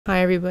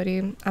Hi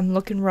everybody, I'm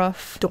looking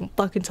rough. Don't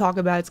fucking talk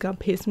about it, it's gonna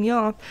piss me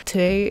off.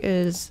 Today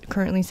is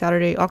currently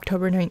Saturday,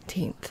 October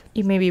 19th.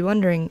 You may be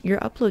wondering, your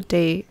upload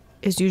date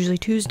is usually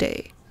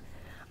Tuesday.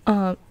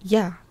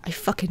 Yeah, I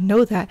fucking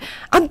know that.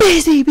 I'm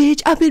busy,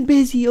 bitch! I've been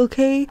busy,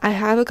 okay? I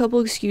have a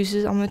couple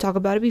excuses. I'm gonna talk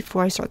about it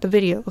before I start the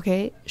video,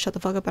 okay? Shut the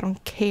fuck up, I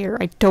don't care.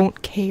 I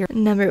don't care.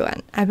 Number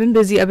one, I've been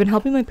busy. I've been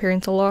helping my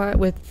parents a lot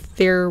with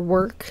their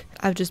work.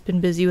 I've just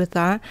been busy with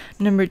that.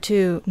 Number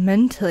two,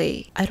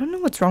 mentally. I don't know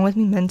what's wrong with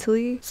me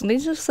mentally.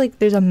 Something's just like,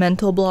 there's a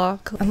mental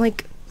block. I'm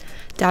like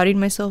doubting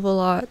myself a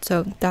lot,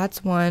 so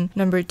that's one.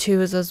 Number two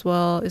is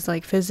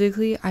like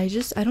physically, I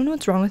don't know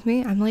what's wrong with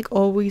me. I'm like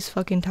always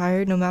fucking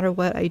tired no matter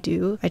what I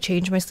do. I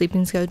change my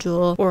sleeping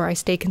schedule, or I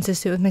stay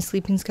consistent with my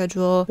sleeping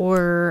schedule,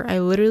 or I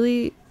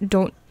literally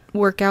don't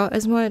work out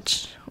as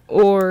much,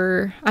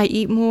 or I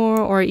eat more,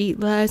 or I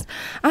eat less.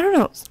 I don't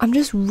know. I'm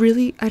just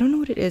really, I don't know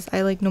what it is.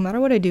 I like, no matter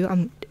what I do,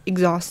 I'm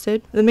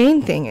exhausted. The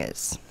main thing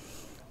is,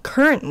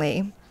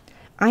 currently,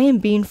 I am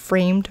being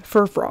framed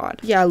for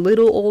fraud. Yeah,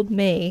 little old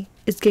May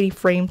is getting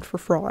framed for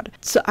fraud.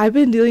 So I've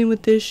been dealing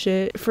with this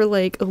shit for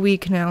like a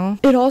week now.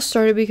 It all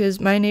started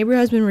because my neighbor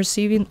has been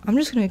receiving, I'm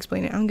just gonna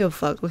explain it, I don't give a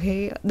fuck,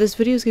 okay? This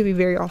video is gonna be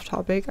very off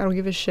topic, I don't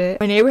give a shit.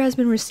 My neighbor has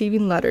been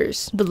receiving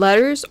letters. The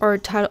letters are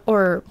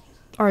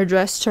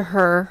addressed to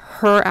her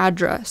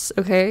address,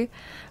 okay?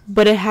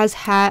 But it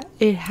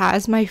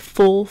has my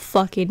full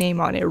fucking name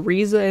on it,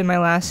 Riza, and my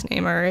last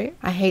name, alright?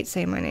 I hate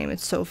saying my name,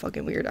 it's so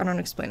fucking weird, I don't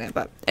explain it,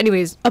 but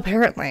anyways,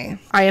 apparently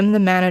I am the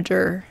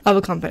manager of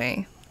a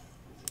company.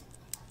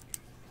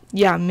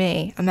 Yeah,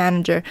 me, a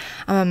manager.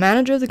 I'm a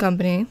manager of the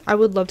company. I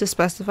would love to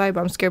specify, but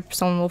I'm scared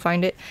someone will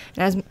find it.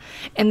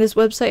 And this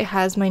website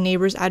has my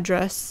neighbor's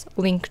address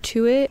linked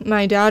to it.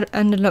 My dad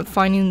ended up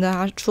finding the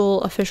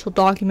actual official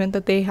document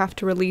that they have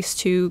to release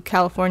to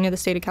California, the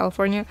state of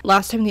California.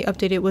 Last time they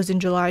updated it was in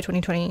July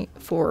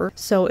 2024,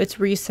 so it's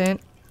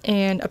recent.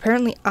 And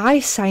apparently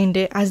I signed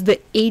it as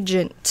the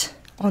agent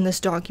on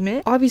this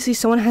document. Obviously,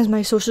 someone has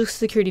my social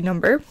security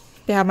number.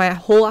 They have my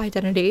whole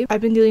identity.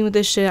 I've been dealing with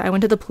this shit. I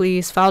went to the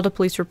police, filed a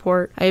police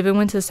report. I even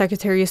went to the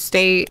Secretary of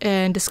State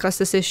and discussed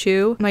this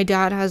issue. My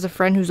dad has a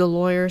friend who's a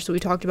lawyer, so we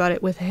talked about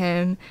it with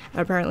him.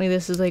 Apparently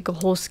this is like a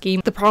whole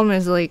scheme. The problem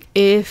is, like,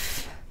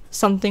 if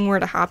something were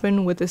to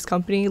happen with this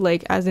company,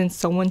 like as in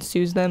someone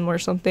sues them or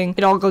something,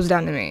 it all goes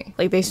down to me.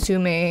 Like, they sue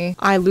me,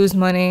 I lose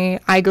money,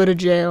 I go to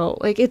jail.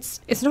 Like, it's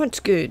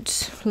not good,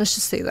 let's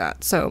just say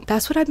that. So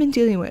that's what I've been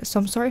dealing with. So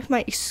I'm sorry if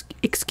my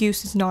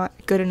excuse is not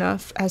good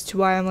enough as to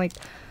why I'm like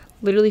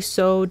literally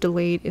so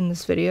delayed in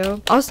this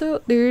video.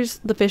 Also, there's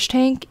the fish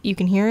tank. You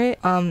can hear it.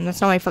 That's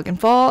not my fucking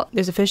fault.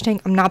 There's a fish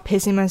tank. I'm not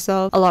pissing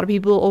myself. A lot of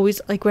people always,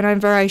 like,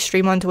 whenever I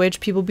stream on Twitch,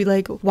 people be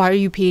like, why are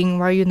you peeing?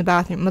 Why are you in the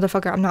bathroom?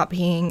 Motherfucker, I'm not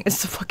peeing.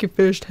 It's the fucking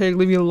fish tank.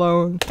 Leave me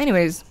alone.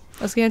 Anyways,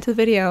 let's get into the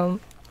video.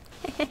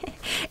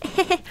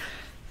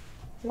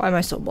 Why am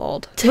I so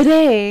bald?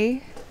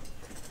 Today,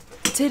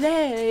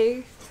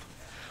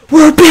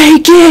 we're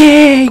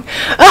baking!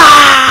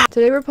 Ah!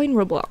 Today we're playing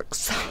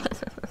Roblox.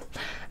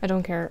 I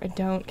don't care.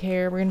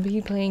 We're gonna be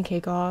playing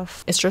Cake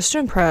Off. It's just to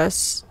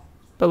impress,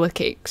 but with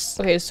cakes.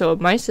 Okay, so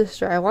my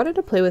sister, I wanted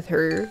to play with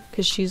her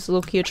because she's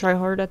low-key a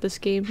tryhard at this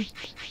game.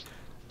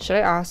 Should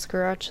I ask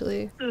her,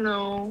 actually?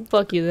 No.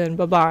 Fuck you then.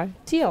 Bye-bye.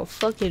 See how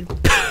fucking...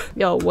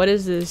 Yo, what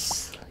is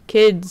this?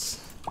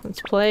 Kids, let's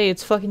play.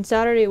 It's fucking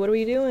Saturday. What are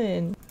we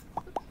doing?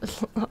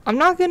 I'm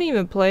not gonna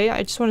even play.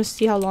 I just want to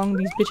see how long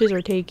these bitches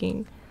are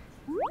taking.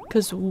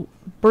 Because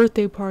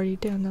birthday party,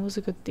 damn, that was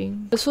a good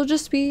thing. This will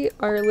just be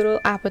our little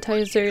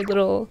appetizer,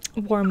 little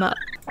warm-up.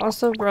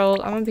 Also, bro,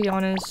 I'm gonna be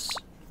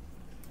honest,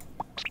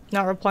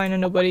 not replying to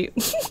nobody.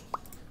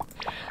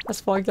 That's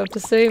fucked up to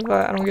say,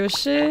 but I don't give a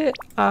shit.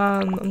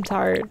 I'm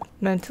tired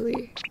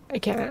mentally. I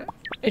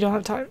don't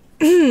have time.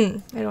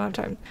 I don't have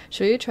time.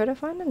 Should we try to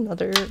find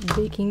another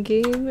baking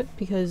game?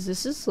 Because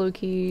this is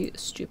low-key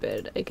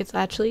stupid. Like, it's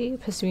actually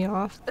pissing me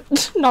off.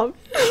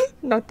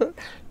 not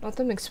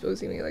them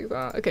exposing me like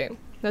that. Okay,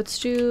 let's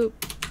do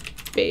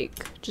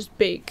bake. Just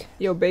bake.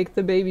 Yo, bake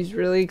the baby's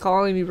really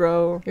calling me,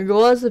 bro. Your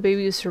goal as a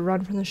baby is to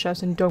run from the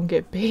chefs and don't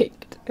get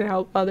baked, and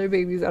help other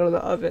babies out of the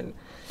oven.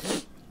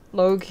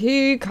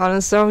 Low-key, kind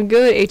of sound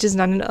good. H is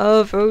not an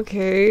of.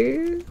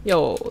 Okay.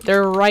 Yo,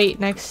 they're right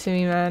next to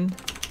me, man.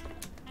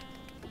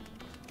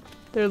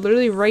 They're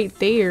literally right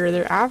there.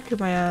 They're after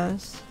my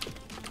ass.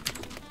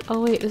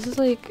 Oh wait, this is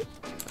like...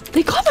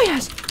 They got my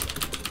ass!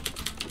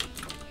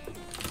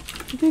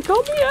 They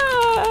got my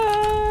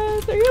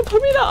ass! They're gonna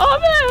put me in the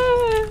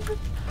oven!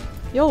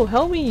 Yo,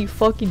 help me, you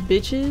fucking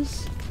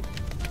bitches.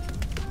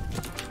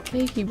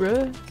 Thank you,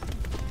 bruh.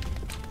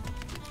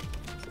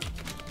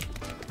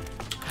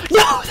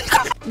 No! They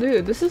got...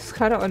 Dude, this is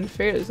kind of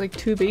unfair. There's like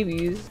two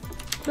babies.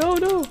 No,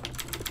 no!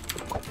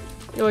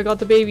 Yo, I got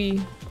the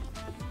baby.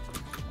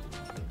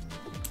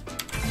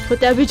 Put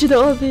that bitch in the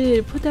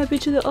oven! Put that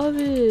bitch in the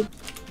oven!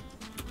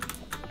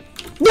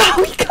 No,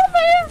 we got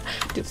my ass!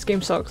 Dude, this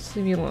game sucks.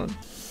 Leave me alone.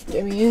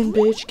 Get me in,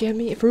 bitch. Get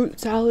me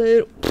fruit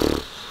salad.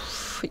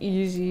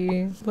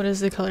 Easy. What is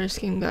the color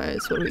scheme,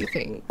 guys? What do we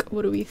think?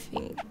 What do we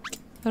think?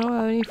 I don't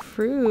have any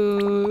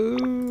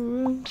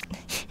fruit.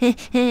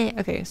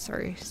 Okay,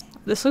 sorry.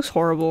 This looks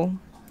horrible.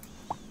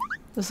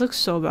 This looks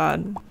so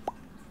bad.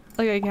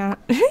 Like, I can't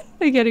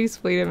I can't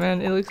explain it,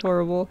 man. It looks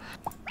horrible.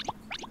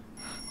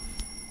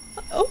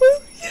 Oh my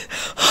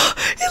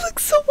it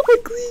looks so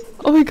ugly.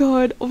 Oh my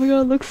god, it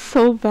looks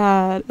so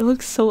bad. It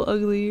looks so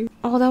ugly.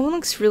 Oh, that one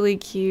looks really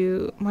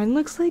cute. Mine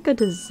looks like a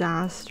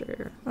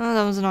disaster. Oh,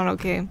 that was not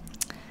okay.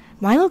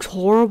 Mine looks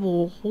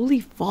horrible. Holy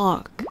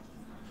fuck.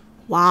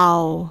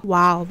 Wow.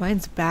 Wow,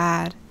 mine's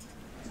bad.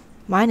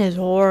 Mine is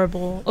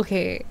horrible.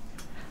 Okay,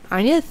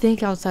 I need to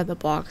think outside the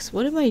box.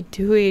 What am I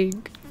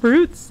doing?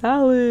 Fruit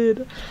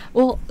salad.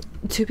 Well,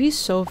 to be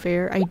so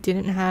fair, I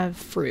didn't have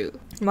fruit.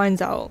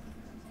 Mine's out.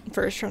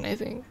 First run, I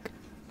think.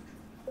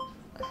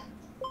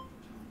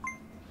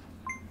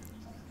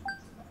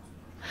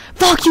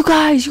 Fuck you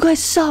guys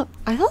suck.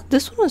 I thought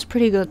this one was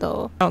pretty good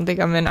though. I don't think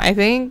I'm in. I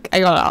think I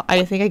got out.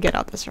 I think I get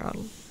out this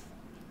round.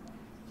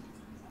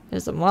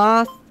 There's a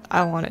moth.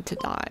 I want it to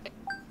die.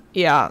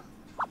 Yeah.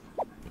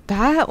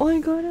 That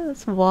one got out.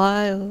 That's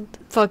wild.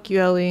 Fuck you,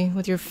 Ellie,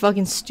 with your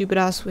fucking stupid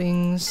ass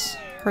wings.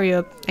 Hurry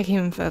up. I came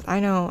in 5th. I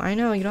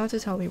know. You don't have to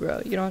tell me,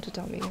 bro. You don't have to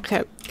tell me.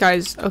 Okay,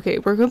 guys. Okay,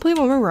 we're gonna play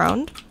one more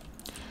round.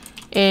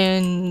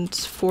 And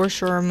for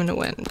sure I'm gonna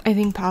win. I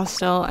think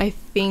pastel. I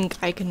think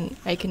I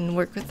can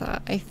work with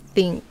that. I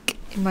think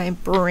in my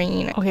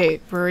brain.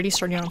 Okay, we're already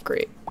starting off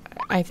great.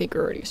 I think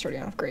we're already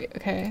starting off great.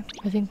 Okay,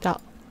 I think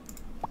that.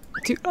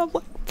 Dude, I'm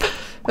like.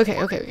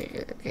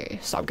 Okay.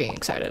 Stop getting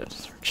excited.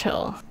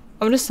 Chill.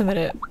 I'm gonna submit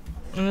it.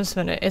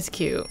 It's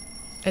cute.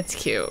 It's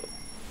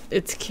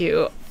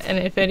cute. And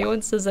if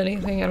anyone says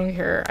anything, I don't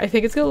care. I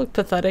think it's gonna look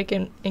pathetic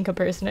in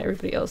comparison to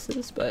everybody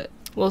else's, but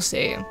we'll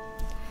see.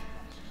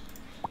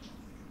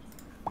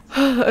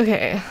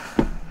 Okay.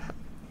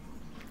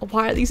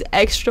 Why are these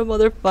extra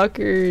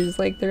motherfuckers?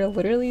 Like, they're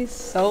literally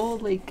so,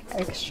 like,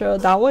 extra.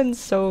 That one's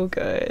so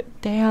good.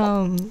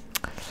 Damn.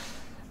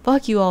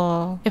 Fuck you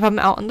all. If I'm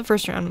out in the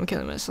first round, I'm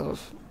killing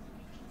myself.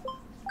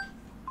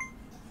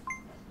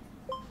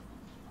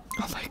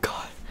 Oh my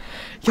god.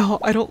 Y'all,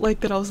 I don't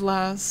like that I was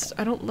last.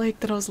 I don't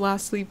like that I was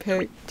lastly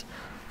picked.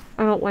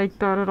 I don't like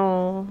that at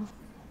all.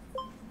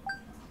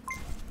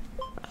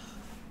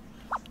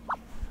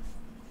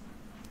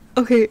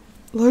 Okay.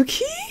 Low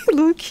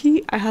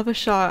key, I have a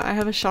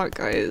shot,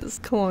 guys.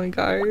 Come on,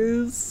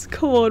 guys.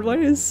 Come on,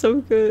 mine is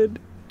so good.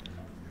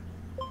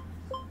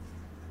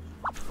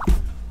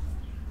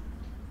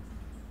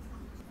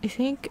 I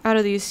think out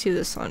of these two,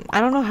 this one. I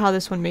don't know how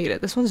this one made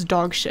it. This one's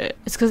dog shit.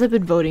 It's because I've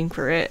been voting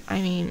for it.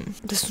 I mean,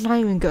 this one's not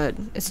even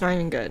good. It's not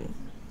even good.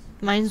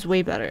 Mine's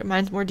way better.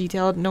 Mine's more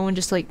detailed. No one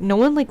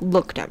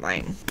looked at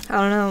mine. I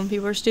don't know.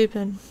 People are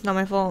stupid. Not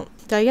my fault.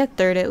 Did I get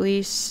 3rd at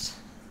least?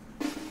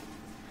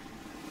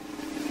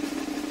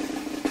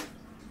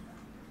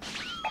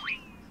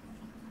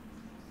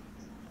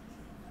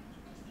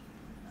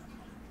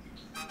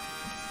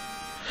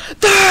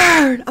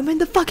 Third! I'm on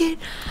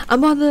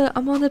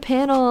the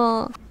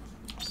panel.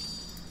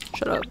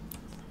 Shut up.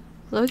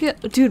 Look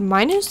at, dude,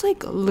 mine is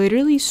like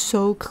literally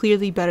so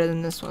clearly better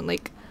than this one.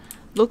 Like,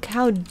 look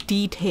how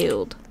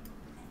detailed.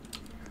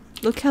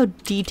 Look how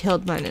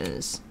detailed mine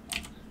is.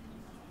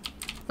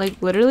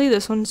 Like, literally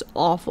this one's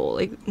awful.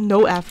 Like,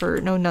 no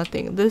effort, no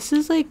nothing. This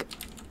is like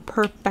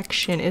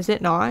perfection, is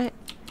it not?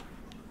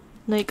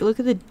 Like, look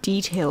at the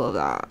detail of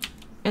that.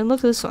 And look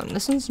at this one.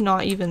 This one's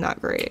not even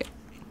that great.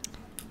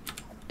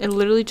 It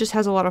literally just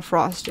has a lot of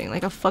frosting,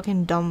 like a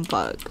fucking dumb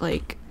bug.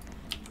 Like,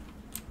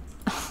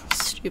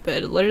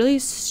 stupid. Literally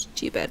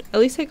stupid. At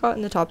least I got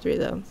in the top 3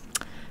 though.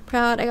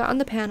 Proud, I got on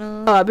the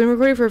panel. Oh, I've been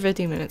recording for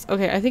 15 minutes.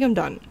 Okay, I think I'm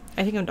done.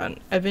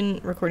 I've been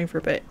recording for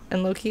a bit.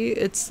 And low-key,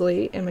 it's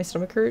late and my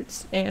stomach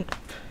hurts. And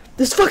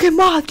this fucking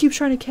moth keeps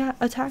trying to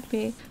attack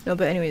me. No,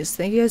 but anyways,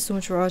 thank you guys so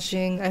much for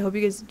watching. I hope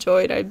you guys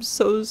enjoyed. I'm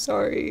so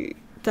sorry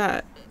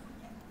that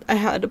I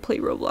had to play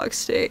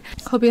Roblox today.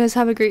 Hope you guys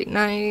have a great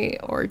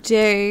night or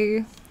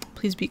day.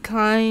 Please be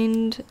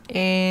kind,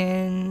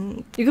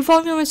 and you can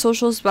follow me on my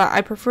socials, but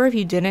I prefer if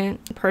you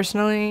didn't,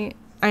 personally.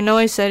 I know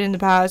I said in the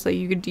past, like,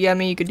 you could DM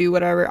me, you could do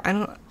whatever.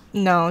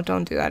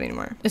 Don't do that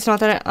anymore. It's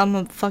not that I'm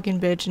a fucking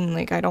bitch and,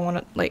 like, I don't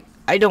want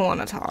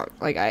to talk.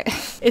 Like,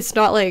 it's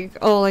not like,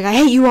 oh, like, I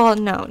hate you all.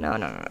 No.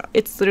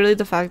 It's literally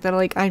the fact that,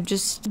 like, I'm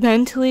just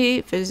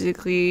mentally,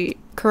 physically,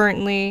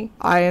 currently,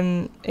 I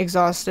am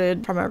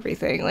exhausted from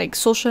everything. Like,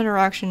 social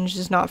interaction is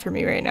just not for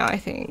me right now, I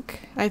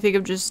think.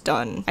 I'm just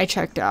done. I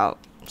checked out.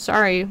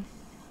 Sorry,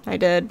 I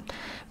did.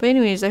 But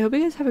anyways, I hope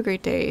you guys have a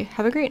great day.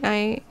 Have a great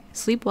night.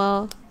 Sleep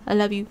well. I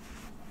love you.